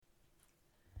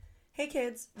Hey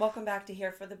kids, welcome back to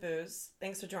Here for the Booze.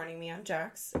 Thanks for joining me. I'm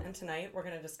Jax, and tonight we're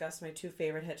going to discuss my two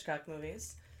favorite Hitchcock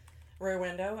movies, Rear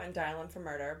Window and Dial M for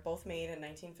Murder, both made in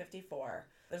 1954.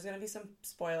 There's going to be some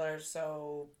spoilers,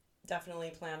 so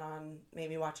definitely plan on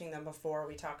maybe watching them before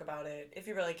we talk about it, if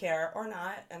you really care, or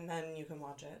not, and then you can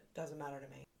watch it. Doesn't matter to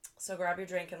me. So grab your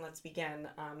drink and let's begin.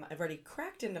 I've already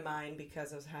cracked into mine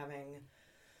because I was having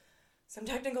some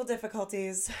technical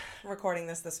difficulties recording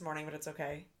this morning, but it's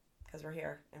okay because we're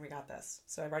here and we got this.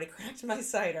 So I've already cracked my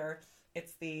cider.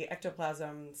 It's the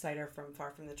Ectoplasm cider from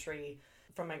Far From the Tree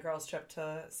from my girls' trip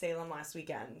to Salem last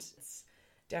weekend. It's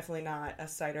definitely not a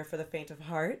cider for the faint of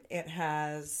heart. It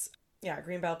has,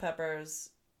 green bell peppers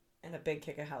and a big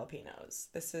kick of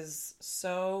jalapenos. This is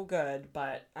so good,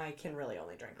 but I can really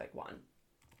only drink like one.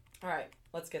 All right,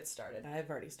 let's get started. I've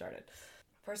already started.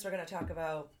 First, we're going to talk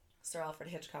about Sir Alfred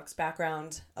Hitchcock's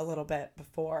background a little bit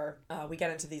before we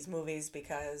get into these movies,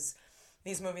 because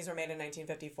these movies were made in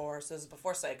 1954, so this is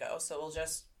before Psycho, so we'll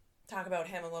just talk about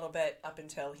him a little bit up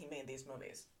until he made these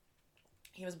movies.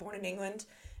 He was born in England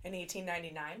in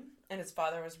 1899, and his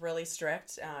father was really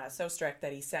strict, so strict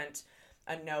that he sent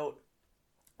a note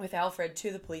with Alfred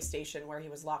to the police station where he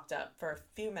was locked up for a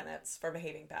few minutes for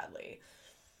behaving badly.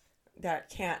 That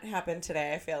can't happen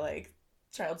today, I feel like.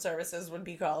 Child services would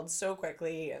be called so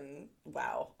quickly, and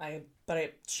wow. But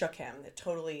it shook him. It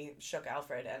totally shook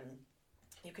Alfred, and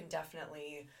you can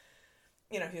definitely,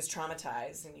 he was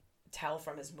traumatized, and you can tell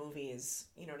from his movies,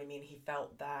 you know what I mean? He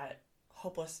felt that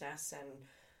hopelessness, and,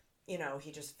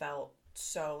 he just felt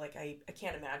so, like, I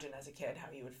can't imagine as a kid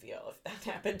how you would feel if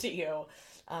that happened to you.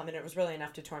 And it was really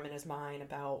enough to torment his mind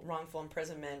about wrongful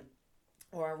imprisonment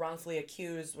or wrongfully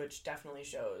accused, which definitely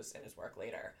shows in his work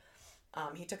later.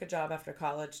 He took a job after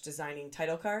college designing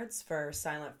title cards for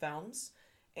silent films,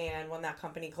 and when that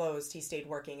company closed, he stayed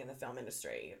working in the film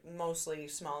industry, mostly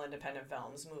small independent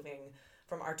films, moving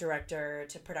from art director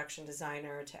to production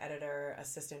designer to editor,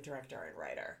 assistant director, and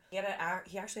writer.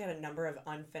 He actually had a number of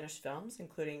unfinished films,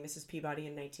 including Mrs. Peabody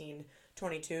in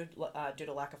 1922 due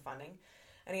to lack of funding,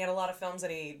 and he had a lot of films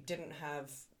that he didn't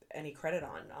have any credit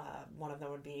on. One of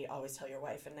them would be Always Tell Your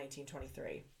Wife in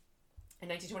 1923. In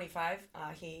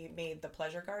 1925, he made The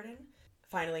Pleasure Garden.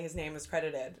 Finally, his name was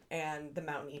credited, and The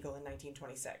Mountain Eagle in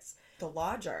 1926. The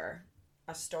Lodger,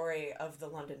 a story of the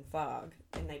London fog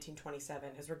in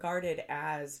 1927, is regarded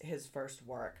as his first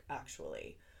work,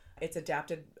 actually. It's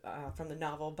adapted from the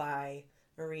novel by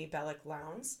Marie Belloc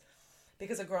Lowndes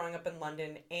because of growing up in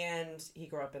London, and he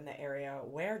grew up in the area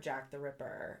where Jack the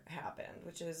Ripper happened,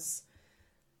 which is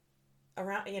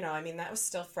around, that was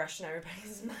still fresh in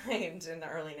everybody's mind in the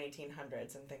early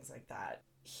 1900s and things like that.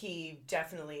 He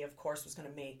definitely, of course, was going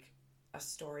to make a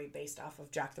story based off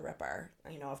of Jack the Ripper.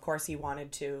 Of course, he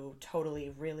wanted to totally,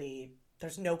 really,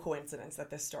 there's no coincidence that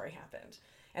this story happened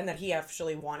and that he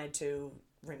actually wanted to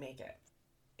remake it.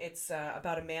 It's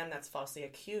about a man that's falsely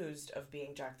accused of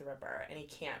being Jack the Ripper, and he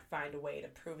can't find a way to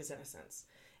prove his innocence.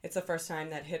 It's the first time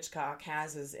that Hitchcock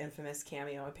has his infamous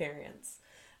cameo appearance.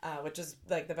 Which is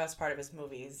like the best part of his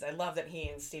movies. I love that he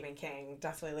and Stephen King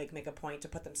definitely make a point to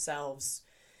put themselves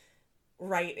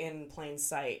right in plain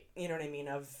sight. You know what I mean?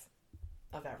 Of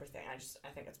everything. I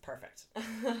think it's perfect.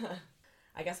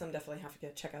 I guess I'm definitely have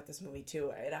to check out this movie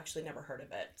too. I'd actually never heard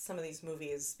of it. Some of these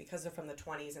movies, because they're from the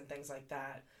 20s and things like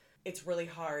that, it's really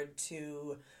hard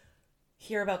to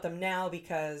hear about them now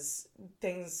because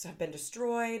things have been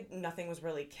destroyed. Nothing was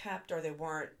really kept, or they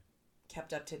weren't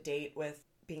kept up to date with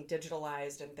being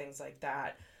digitalized and things like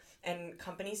that. And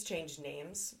companies changed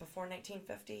names before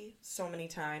 1950 so many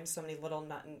times. So many little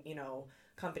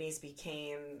companies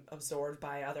became absorbed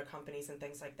by other companies and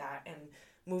things like that, and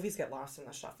movies get lost in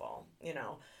the shuffle.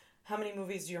 How many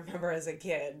movies do you remember as a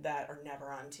kid that are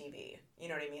never on TV? You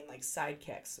know what I mean? Like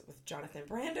Sidekicks with Jonathan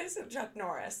Brandis and Chuck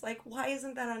Norris. Like, why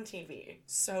isn't that on TV?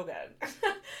 So good.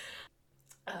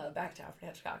 Back to Alfred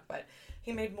Hitchcock, but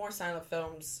he made more silent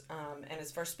films, and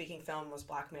his first speaking film was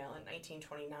Blackmail in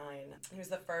 1929. It was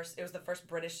the first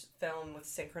British film with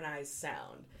synchronized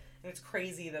sound, and it's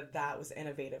crazy that was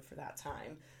innovative for that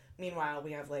time. Meanwhile,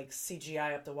 we have like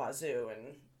CGI up the wazoo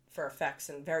and for effects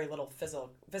and very little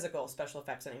physical special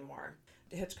effects anymore.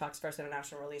 Hitchcock's first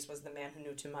international release was The Man Who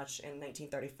Knew Too Much in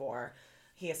 1934.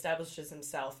 He establishes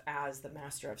himself as the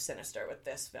master of sinister with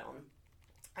this film.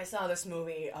 I saw this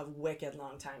movie a wicked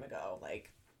long time ago,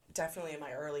 like definitely in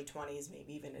my early 20s,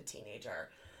 maybe even a teenager.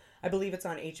 I believe it's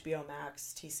on HBO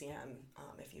Max, TCM,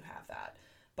 if you have that.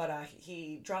 But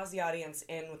he draws the audience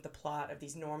in with the plot of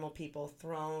these normal people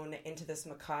thrown into this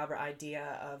macabre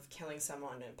idea of killing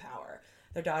someone in power.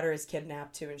 Their daughter is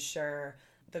kidnapped to ensure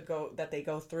that they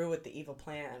go through with the evil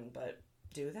plan, but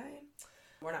do they?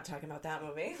 We're not talking about that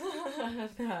movie.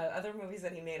 Other movies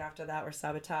that he made after that were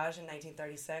Sabotage in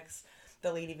 1936,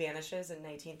 The Lady Vanishes in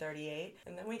 1938,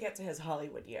 and then we get to his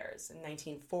Hollywood years. In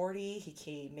 1940,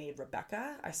 he made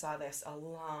Rebecca. I saw this a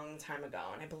long time ago,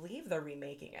 and I believe they're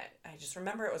remaking it. I just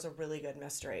remember it was a really good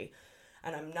mystery,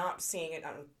 and I'm not seeing it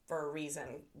for a reason,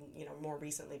 more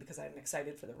recently, because I'm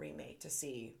excited for the remake to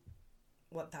see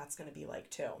what that's going to be like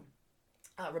too.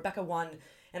 Rebecca won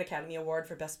an Academy Award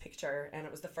for Best Picture, and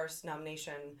it was the first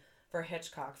nomination for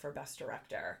Hitchcock for Best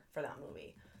Director for that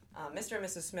movie. Mr. and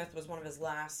Mrs. Smith was one of his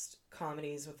last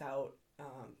comedies without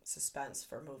suspense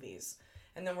for movies.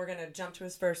 And then we're going to jump to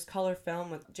his first color film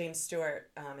with James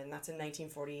Stewart, and that's in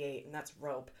 1948, and that's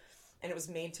Rope. And it was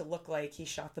made to look like he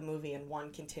shot the movie in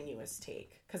one continuous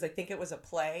take, because I think it was a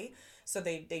play, so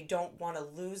they don't want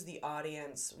to lose the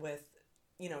audience with,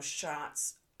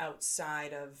 shots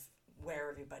outside of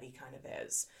where everybody kind of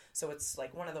is. So it's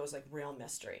like one of those like real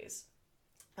mysteries.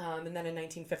 And then in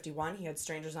 1951, he had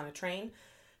Strangers on a Train.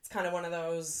 It's kind of one of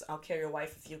those, I'll kill your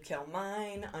wife if you kill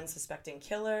mine, unsuspecting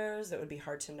killers. It would be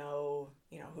hard to know,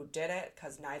 who did it,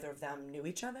 because neither of them knew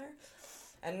each other.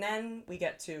 And then we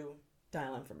get to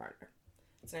Dial M for Murder.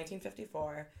 It's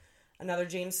 1954. Another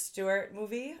James Stewart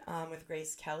movie with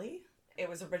Grace Kelly. It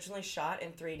was originally shot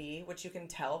in 3D, which you can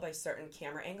tell by certain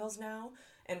camera angles now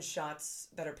and shots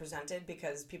that are presented,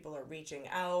 because people are reaching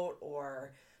out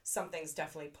or something's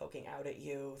definitely poking out at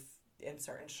you in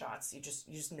certain shots. You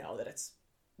just know that it's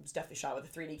definitely shot with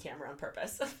a 3D camera on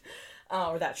purpose,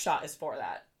 or that shot is for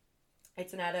that.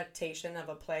 It's an adaptation of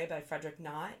a play by Frederick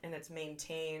Knott, and it's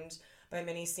maintained by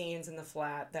many scenes in the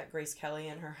flat that Grace Kelly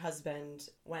and her husband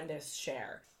Wendis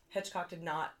share. Hitchcock did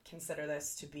not consider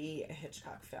this to be a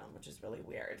Hitchcock film, which is really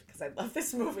weird, because I love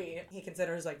this movie. He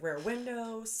considers like Rear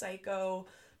Window, Psycho,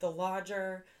 The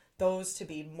Lodger, those to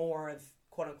be more of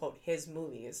quote-unquote his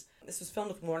movies. This was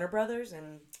filmed with Warner Brothers,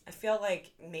 and I feel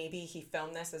like maybe he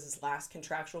filmed this as his last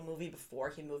contractual movie before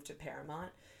he moved to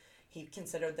Paramount. He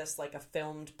considered this like a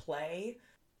filmed play.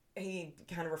 He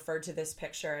kind of referred to this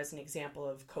picture as an example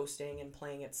of coasting and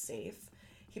playing it safe.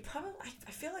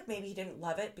 I feel like maybe he didn't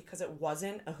love it because it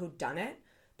wasn't a whodunit,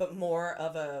 but more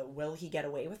of a will he get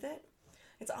away with it.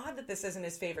 It's odd that this isn't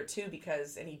his favorite too,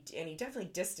 because and he definitely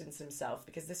distanced himself,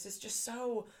 because this is just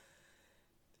so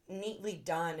neatly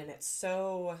done, and it's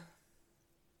so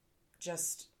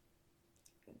just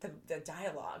the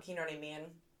dialogue, you know what I mean?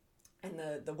 And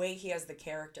the way he has the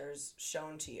characters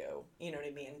shown to you, you know what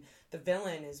I mean? The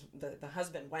villain is the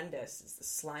husband, Wendis, is the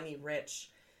slimy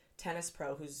rich tennis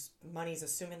pro whose money's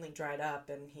assumingly dried up,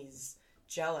 and he's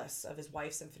jealous of his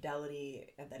wife's infidelity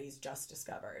that he's just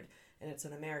discovered. And it's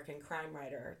an American crime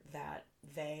writer that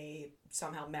they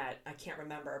somehow met. I can't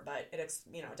remember, but it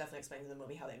definitely explains in the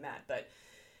movie how they met.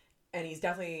 And he's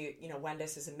definitely,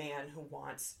 Wendis is a man who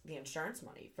wants the insurance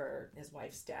money for his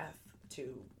wife's death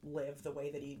to live the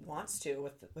way that he wants to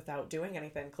without doing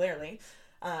anything, clearly.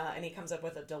 And he comes up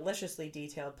with a deliciously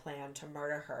detailed plan to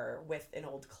murder her with an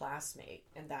old classmate,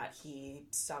 and that he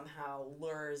somehow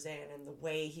lures in, and the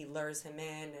way he lures him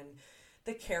in, and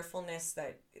the carefulness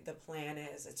that the plan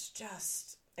is, it's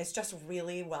just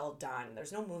really well done.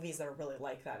 There's no movies that are really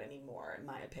like that anymore, in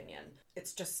my opinion.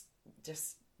 It's just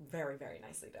very, very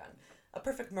nicely done. A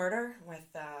Perfect Murder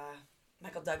with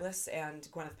Michael Douglas and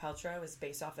Gwyneth Paltrow is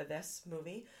based off of this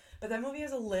movie, but that movie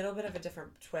has a little bit of a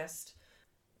different twist.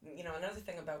 Another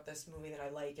thing about this movie that I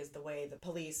like is the way the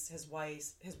police, his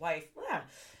wife,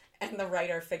 and the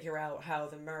writer figure out how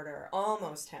the murder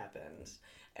almost happened,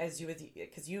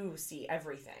 because you see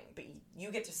everything, but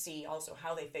you get to see also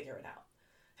how they figure it out,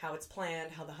 how it's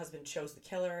planned, how the husband chose the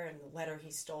killer, and the letter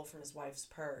he stole from his wife's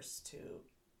purse to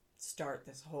start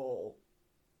this whole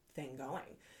thing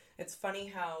going. It's funny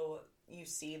how you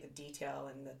see the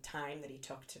detail and the time that he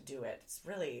took to do it.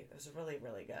 It was really,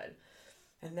 really good.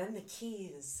 And then the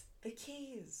keys.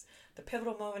 The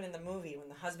pivotal moment in the movie when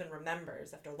the husband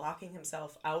remembers, after locking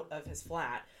himself out of his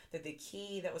flat, that the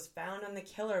key that was found on the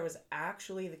killer was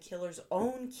actually the killer's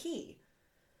own key.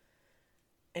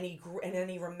 And then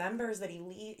he remembers that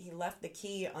he left the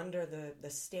key under the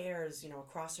stairs,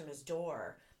 across from his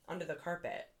door, under the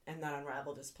carpet, and that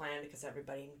unraveled his plan because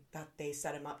everybody thought they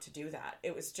set him up to do that.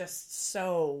 It was just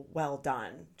so well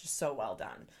done. Just so well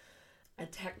done.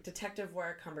 Detective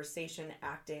work, conversation,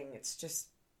 acting, it's just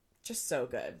so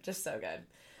good. Just so good.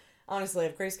 Honestly,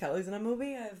 if Grace Kelly's in a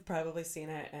movie, I've probably seen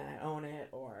it and I own it,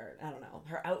 or I don't know.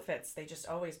 Her outfits, they just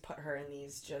always put her in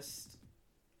these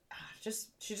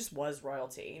she just was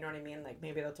royalty, you know what I mean? Like,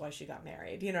 maybe that's why she got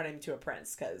married, you know what I mean, to a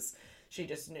prince, because she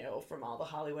just knew from all the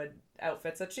Hollywood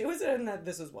outfits that she was in that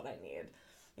this is what I need,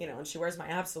 and she wears my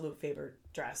absolute favorite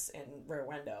dress in Rear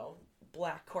Window,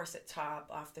 black corset top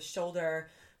off the shoulder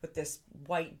with this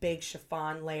white big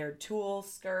chiffon layered tulle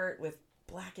skirt with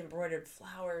black embroidered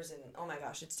flowers, and oh my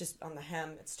gosh, it's just on the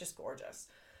hem, it's just gorgeous.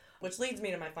 Which leads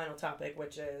me to my final topic,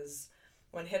 which is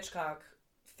when Hitchcock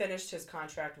finished his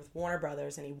contract with Warner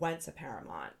Brothers and he went to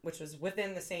Paramount, which was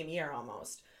within the same year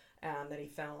almost, that he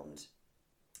filmed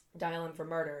Dial M for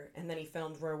Murder, and then he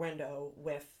filmed Rear Window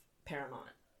with Paramount.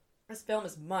 This film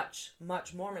is much,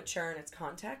 much more mature in its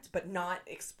content, but not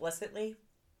explicitly,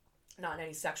 not in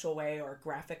any sexual way or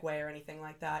graphic way or anything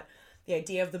like that. The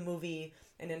idea of the movie,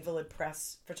 an invalid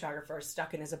press photographer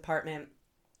stuck in his apartment,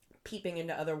 peeping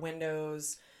into other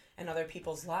windows and other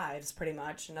people's lives, pretty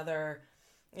much. Another,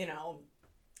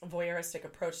 voyeuristic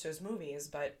approach to his movies.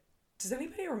 But does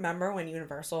anybody remember when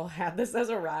Universal had this as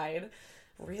a ride?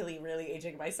 Really, really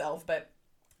aging myself, but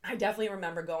I definitely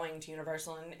remember going to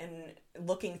Universal and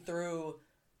looking through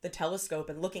the telescope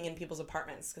and looking in people's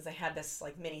apartments because they had this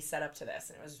like mini setup to this,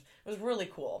 and it was really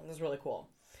cool. It was really cool.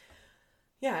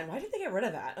 Yeah, and why did they get rid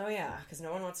of that? Oh yeah, because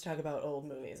no one wants to talk about old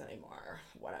movies anymore.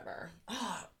 Whatever.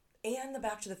 And the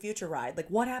Back to the Future ride. Like,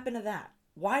 what happened to that?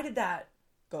 Why did that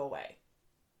go away?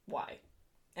 Why?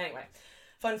 Anyway,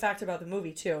 fun fact about the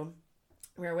movie too.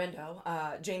 Rear Window.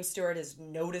 James Stewart is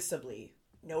noticeably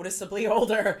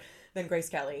older than Grace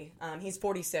Kelly. He's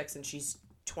 46 and she's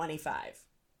 25.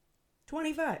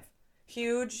 25.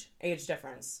 Huge age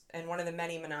difference. And one of the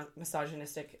many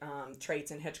misogynistic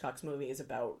traits in Hitchcock's movies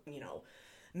about,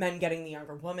 men getting the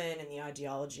younger woman and the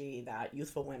ideology that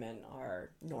youthful women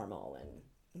are normal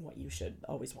and what you should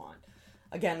always want.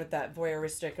 Again, with that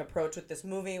voyeuristic approach with this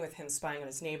movie, with him spying on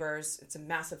his neighbors, it's a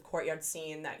massive courtyard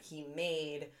scene that he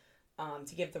made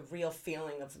to give the real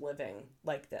feeling of living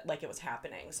like that, like it was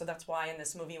happening. So that's why in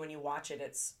this movie, when you watch it,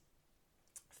 it's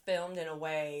filmed in a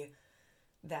way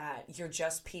that you're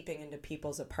just peeping into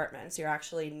people's apartments. You're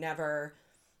actually never,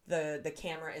 the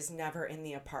camera is never in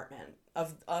the apartment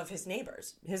of his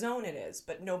neighbors. His own it is,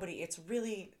 but nobody,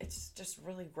 it's just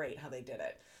really great how they did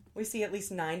it. We see at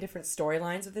least 9 different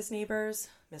storylines of his neighbors.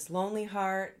 Miss Lonely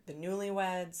Heart, the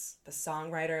newlyweds, the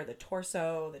songwriter, the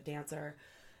torso, the dancer.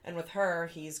 And with her,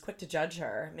 he's quick to judge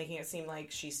her, making it seem like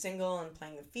she's single and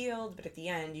playing the field, but at the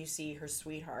end, you see her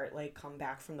sweetheart, come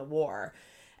back from the war.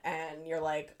 And you're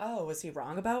like, oh, was he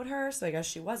wrong about her? So I guess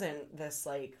she wasn't this,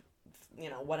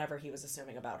 whatever he was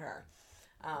assuming about her.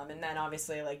 And then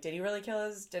obviously,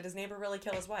 did his neighbor really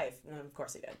kill his wife? Of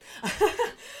course he did.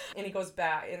 And he goes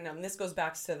back, and this goes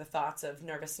back to the thoughts of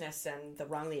nervousness and the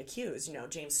wrongly accused.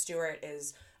 James Stewart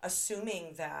is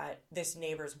assuming that this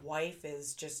neighbor's wife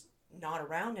is just not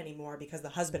around anymore because the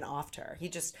husband offed her. He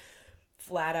just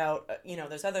flat out,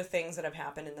 there's other things that have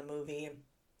happened in the movie.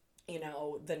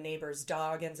 The neighbor's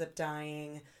dog ends up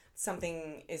dying.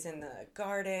 Something is in the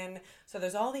garden. So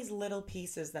there's all these little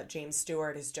pieces that James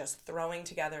Stewart is just throwing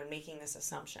together and making this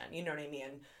assumption. You know what I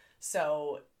mean?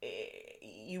 So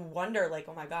you wonder,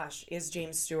 oh my gosh, is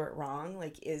James Stewart wrong?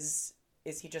 Is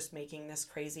he just making this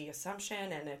crazy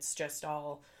assumption? And it's just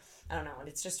all, I don't know. And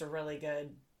it's just a really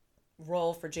good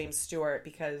role for James Stewart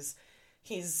because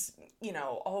he's,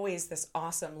 always this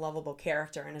awesome, lovable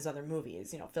character in his other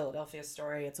movies. Philadelphia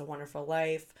Story, It's a Wonderful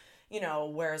Life.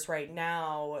 Whereas right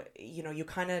now, you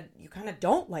kind of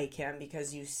don't like him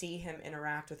because you see him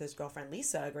interact with his girlfriend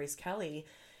Lisa, Grace Kelly,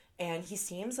 and he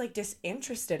seems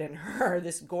disinterested in her,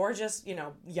 this gorgeous,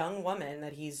 young woman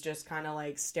that he's just kind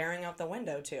of staring out the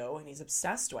window to and he's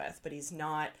obsessed with, but he's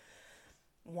not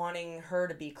wanting her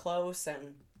to be close,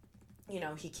 and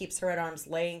he keeps her at arm's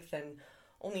length and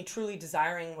only truly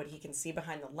desiring what he can see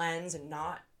behind the lens and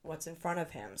not what's in front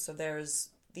of him. So there's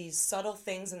these subtle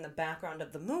things in the background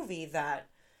of the movie that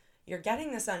you're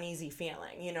getting this uneasy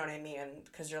feeling, you know what I mean?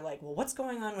 Because you're like, well, what's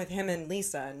going on with him and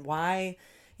Lisa, and why,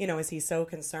 is he so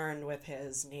concerned with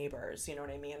his neighbors, you know what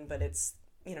I mean? But it's,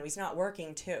 he's not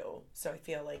working too, so I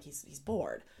feel like he's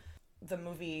bored. The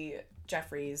movie,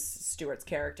 Jeffries, Stewart's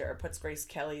character, puts Grace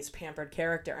Kelly's pampered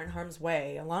character in harm's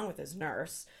way, along with his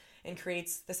nurse, and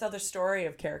creates this other story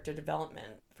of character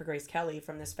development for Grace Kelly,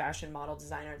 from this fashion model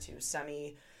designer to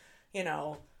semi,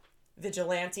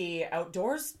 vigilante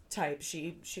outdoors type.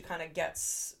 She kind of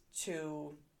gets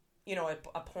to,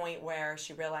 a point where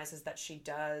she realizes that she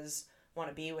does want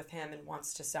to be with him and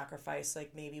wants to sacrifice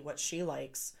maybe what she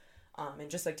likes.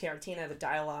 And just like Tarantino, the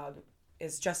dialogue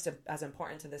is just as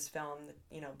important to this film,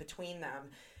 between them.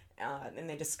 And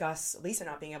they discuss Lisa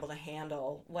not being able to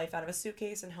handle life out of a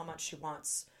suitcase and how much she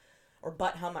wants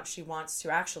to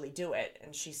actually do it.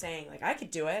 And she's saying, I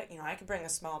could do it. I could bring a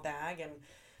small bag. And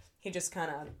he just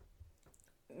kind of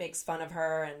makes fun of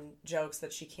her and jokes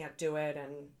that she can't do it.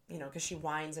 And, because she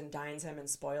wines and dines him and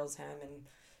spoils him.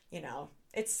 And,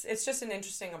 it's just an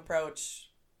interesting approach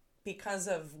because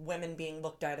of women being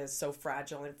looked at as so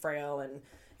fragile and frail, and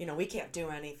we can't do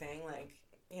anything. Like,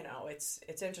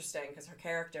 it's interesting because her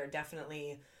character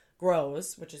definitely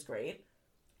grows, which is great.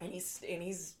 And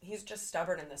he's just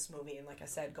stubborn in this movie. And like I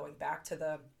said, going back to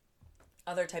the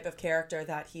other type of character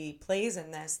that he plays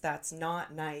in this, that's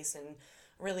not nice and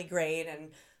really great and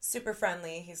super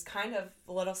friendly. He's kind of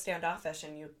a little standoffish,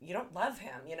 and you don't love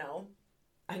him.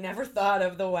 I never thought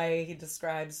of the way he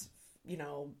describes,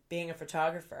 being a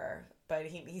photographer, but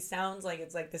he sounds like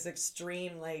it's like this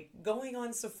extreme, like going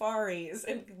on safaris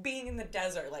and being in the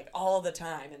desert like all the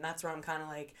time. And that's where I'm kind of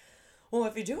like, well,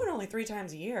 if you do it only 3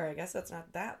 times a year, I guess that's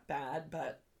not that bad.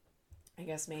 But I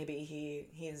guess maybe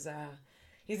he's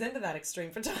into that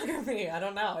extreme photography. I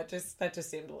don't know. That just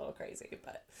seemed a little crazy,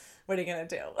 but what are you gonna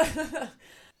do?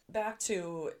 Back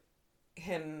to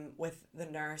him with the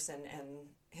nurse and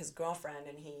his girlfriend,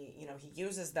 and he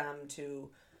uses them to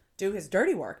do his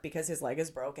dirty work because his leg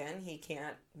is broken. He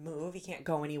can't move. He can't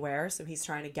go anywhere. So he's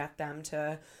trying to get them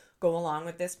to go along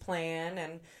with this plan.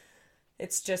 And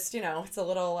it's just, it's a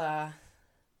little, I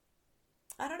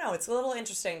don't know. It's a little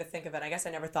interesting to think of it. I guess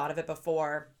I never thought of it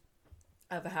before,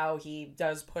 of how he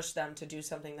does push them to do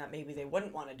something that maybe they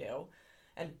wouldn't want to do.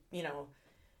 And,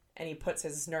 and he puts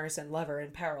his nurse and lover in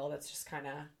peril. That's just kind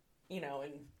of,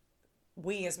 and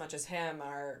we, as much as him,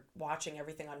 are watching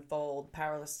everything unfold,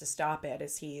 powerless to stop it,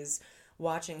 as he's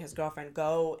watching his girlfriend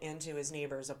go into his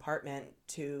neighbor's apartment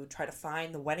to try to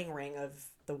find the wedding ring of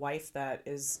the wife that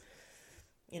is,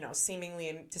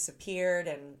 seemingly disappeared.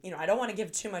 And, I don't want to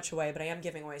give too much away, but I am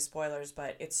giving away spoilers.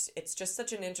 But it's just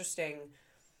such an interesting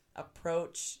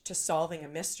approach to solving a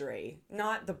mystery,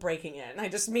 not the breaking in. I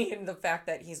just mean the fact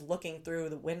that he's looking through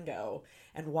the window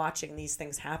and watching these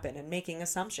things happen and making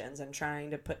assumptions and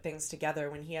trying to put things together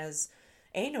when he has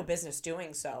no business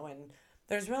doing so. And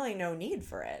there's really no need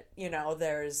for it. I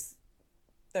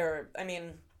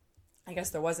guess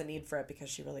there was a need for it because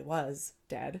she really was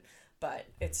dead, but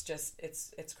it's just,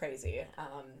 it's crazy.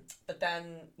 But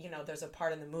then, there's a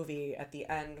part in the movie at the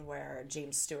end where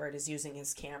James Stewart is using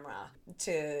his camera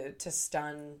to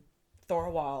stun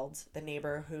Thorwald, the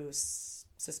neighbor who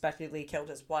suspectedly killed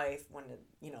his wife, when,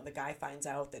 the guy finds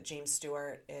out that James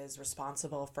Stewart is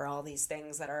responsible for all these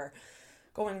things that are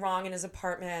going wrong in his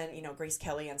apartment. Grace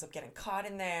Kelly ends up getting caught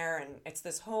in there, and it's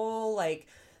this whole, like,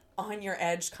 on your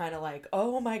edge kind of like,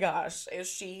 oh my gosh, is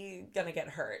she gonna get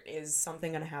hurt? Is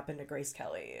something gonna happen to Grace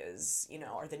Kelly?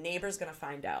 Are the neighbors gonna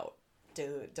find out?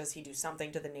 Does he do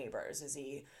something to the neighbors?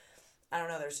 I don't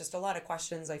know, there's just a lot of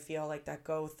questions I feel like that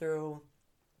go through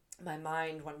my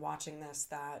mind when watching this,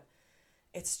 that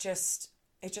it just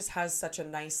has such a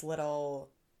nice little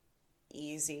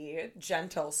easy,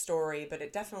 gentle story, but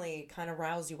it definitely kind of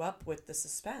riles you up with the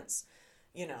suspense,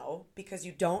 because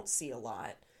you don't see a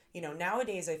lot.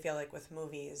 Nowadays I feel like with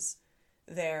movies,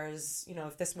 there's,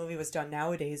 if this movie was done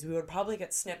nowadays, we would probably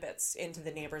get snippets into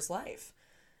the neighbor's life,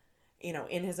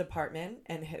 in his apartment,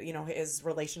 and, his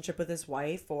relationship with his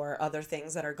wife or other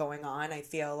things that are going on. I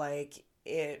feel like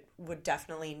it would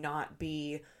definitely not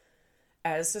be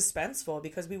as suspenseful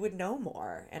because we would know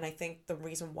more. And I think the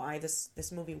reason why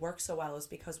this movie works so well is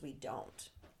because we don't.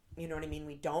 You know what I mean?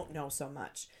 We don't know so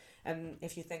much. And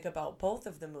if you think about both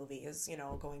of the movies,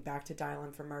 going back to Dial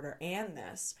M for Murder and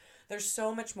this, there's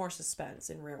so much more suspense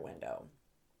in Rear Window.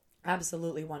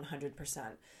 Absolutely 100%.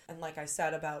 And like I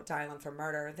said about Dial M for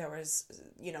Murder, there was,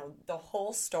 the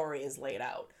whole story is laid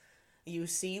out. You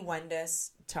see Wendis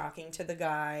talking to the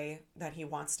guy that he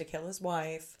wants to kill his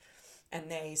wife, and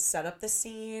they set up the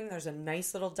scene. There's a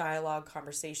nice little dialogue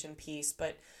conversation piece,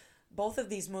 but both of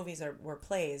these movies were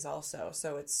plays also.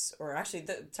 So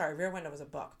Rear Window was a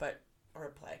book, or a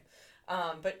play.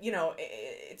 But,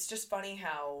 it's just funny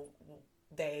how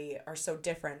they are so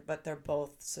different, but they're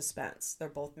both suspense. They're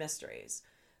both mysteries.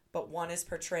 But one is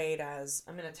portrayed as,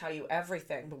 I'm going to tell you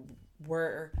everything, but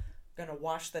we're going to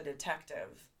watch the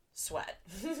detective sweat.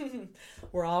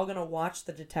 We're all going to watch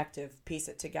the detective piece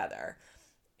it together.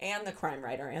 And the crime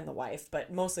writer and the wife,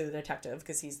 but mostly the detective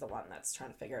because he's the one that's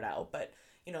trying to figure it out. But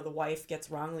the wife gets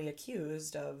wrongly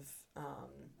accused of, I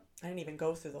didn't even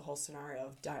go through the whole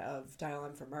scenario of Dial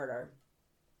M for Murder,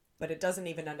 but it doesn't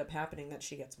even end up happening that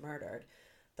she gets murdered.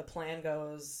 The plan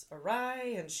goes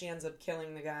awry, and she ends up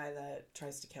killing the guy that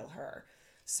tries to kill her.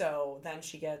 So then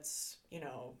she gets,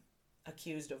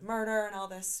 accused of murder and all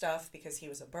this stuff because he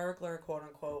was a burglar, quote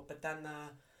unquote. But then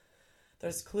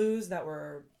there's clues that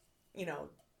were,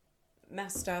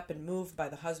 messed up and moved by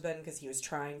the husband because he was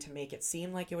trying to make it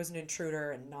seem like it was an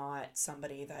intruder and not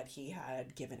somebody that he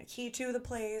had given a key to the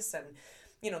place. And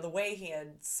the way he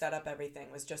had set up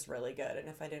everything was just really good. And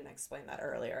if I didn't explain that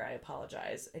earlier, I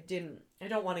apologize. I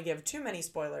don't want to give too many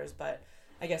spoilers, but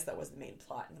I guess that was the main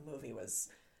plot in the movie was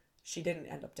she didn't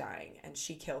end up dying and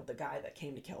she killed the guy that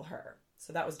came to kill her.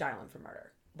 So that was Dial M for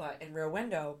Murder. But in Rear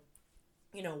Window,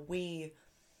 we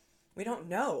don't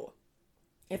know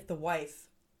if the wife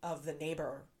of the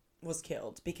neighbor was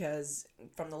killed because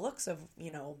from the looks of,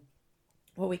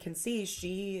 what we can see,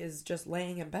 she is just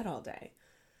laying in bed all day.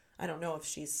 I don't know if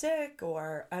she's sick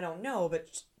or I don't know, but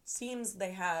it seems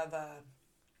they have a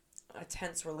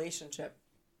tense relationship.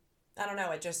 I don't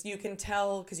know. You can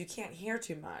tell because you can't hear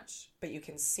too much, but you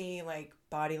can see like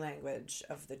body language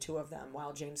of the two of them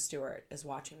while James Stewart is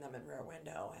watching them in Rear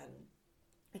Window. And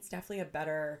it's definitely a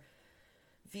better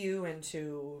view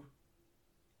into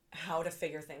how to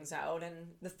figure things out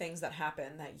and the things that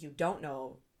happen that you don't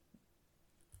know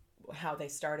how they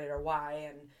started or why.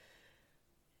 And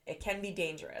it can be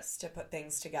dangerous to put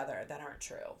things together that aren't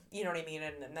true. You know what I mean?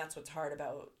 And that's what's hard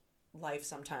about life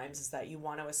sometimes is that you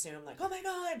want to assume like, oh my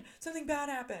God, something bad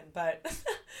happened. But,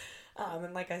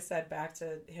 and like I said, back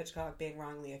to Hitchcock being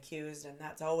wrongly accused, and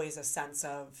that's always a sense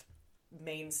of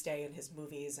mainstay in his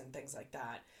movies and things like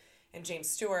that. And James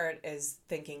Stewart is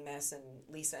thinking this, and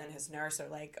Lisa and his nurse are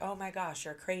like, oh my gosh,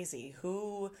 you're crazy.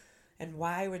 Who and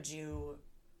why would you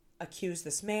accuse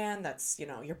this man? That's,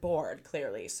 you're bored,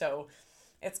 clearly. So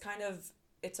it's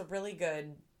a really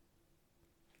good,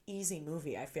 easy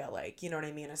movie, I feel like. You know what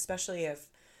I mean? Especially if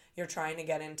you're trying to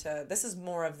get into, this is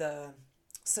more of the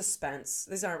suspense.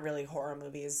 These aren't really horror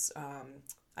movies.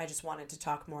 I just wanted to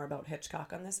talk more about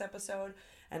Hitchcock on this episode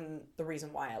and the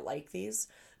reason why I like these.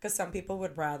 Because some people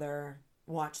would rather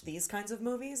watch these kinds of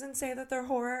movies and say that they're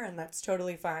horror, and that's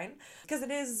totally fine. Because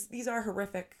these are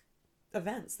horrific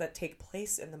events that take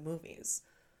place in the movies.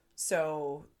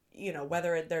 So,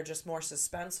 whether they're just more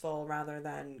suspenseful rather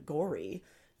than gory,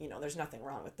 there's nothing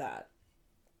wrong with that.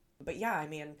 But yeah, I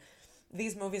mean,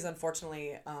 these movies,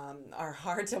 unfortunately, are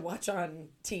hard to watch on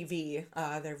TV.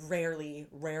 They're rarely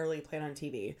played on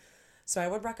TV. So I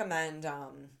would recommend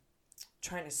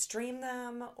trying to stream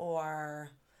them, or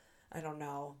I don't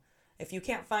know. If you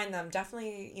can't find them,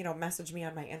 definitely, message me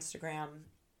on my Instagram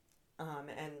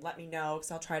and let me know,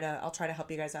 because I'll try to help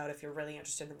you guys out if you're really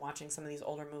interested in watching some of these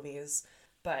older movies.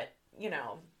 But,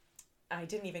 I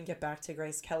didn't even get back to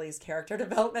Grace Kelly's character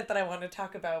development that I want to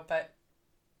talk about, but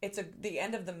it's the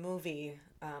end of the movie,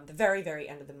 the very, very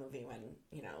end of the movie when,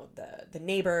 the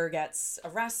neighbor gets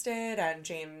arrested and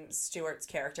James Stewart's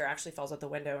character actually falls out the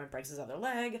window and breaks his other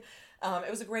leg. It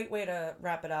was a great way to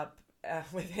wrap it up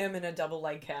with him in a double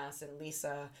leg cast and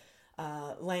Lisa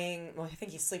I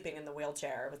think he's sleeping in the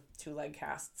wheelchair with 2 leg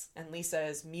casts, and Lisa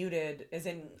is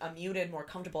in a muted, more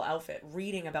comfortable outfit,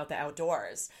 reading about the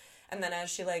outdoors. And then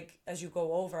as you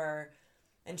go over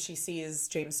and she sees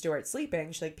James Stewart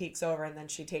sleeping, she peeks over and then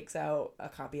she takes out a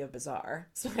copy of Bazaar.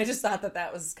 So I just thought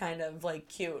that was kind of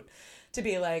cute to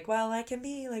be well, I can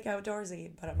be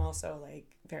outdoorsy, but I'm also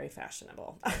very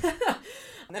fashionable.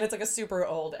 And then it's a super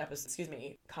old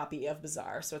copy of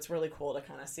Bazaar. So it's really cool to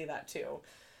kind of see that too.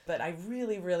 But I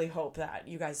really, really hope that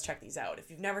you guys check these out. If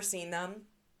you've never seen them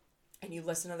and you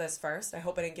listen to this first, I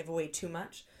hope I didn't give away too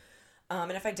much.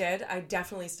 And if I did, I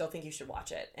definitely still think you should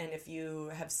watch it. And if you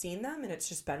have seen them and it's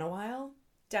just been a while,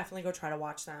 definitely go try to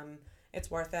watch them.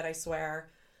 It's worth it, I swear.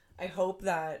 I hope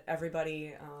that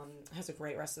everybody has a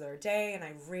great rest of their day. And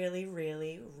I really,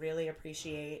 really, really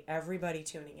appreciate everybody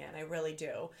tuning in. I really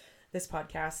do. This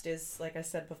podcast is, like I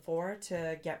said before,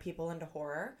 to get people into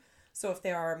horror. So if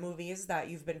there are movies that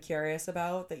you've been curious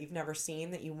about, that you've never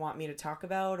seen, that you want me to talk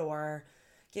about or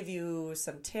give you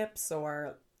some tips,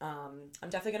 or I'm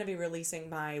definitely going to be releasing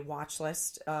my watch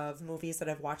list of movies that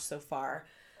I've watched so far.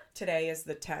 Today is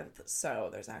the 10th, so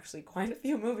there's actually quite a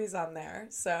few movies on there.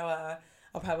 So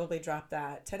I'll probably drop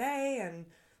that today, and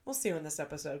we'll see when this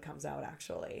episode comes out,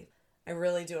 actually. I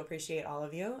really do appreciate all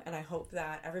of you, and I hope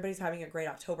that everybody's having a great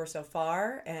October so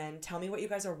far, and tell me what you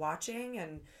guys are watching,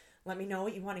 and let me know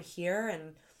what you want to hear,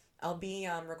 and I'll be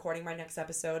recording my next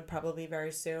episode probably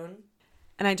very soon.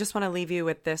 And I just want to leave you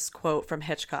with this quote from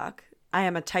Hitchcock. I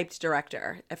am a typed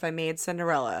director. If I made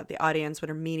Cinderella, the audience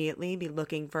would immediately be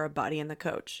looking for a body in the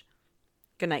coach.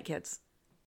 Good night, kids.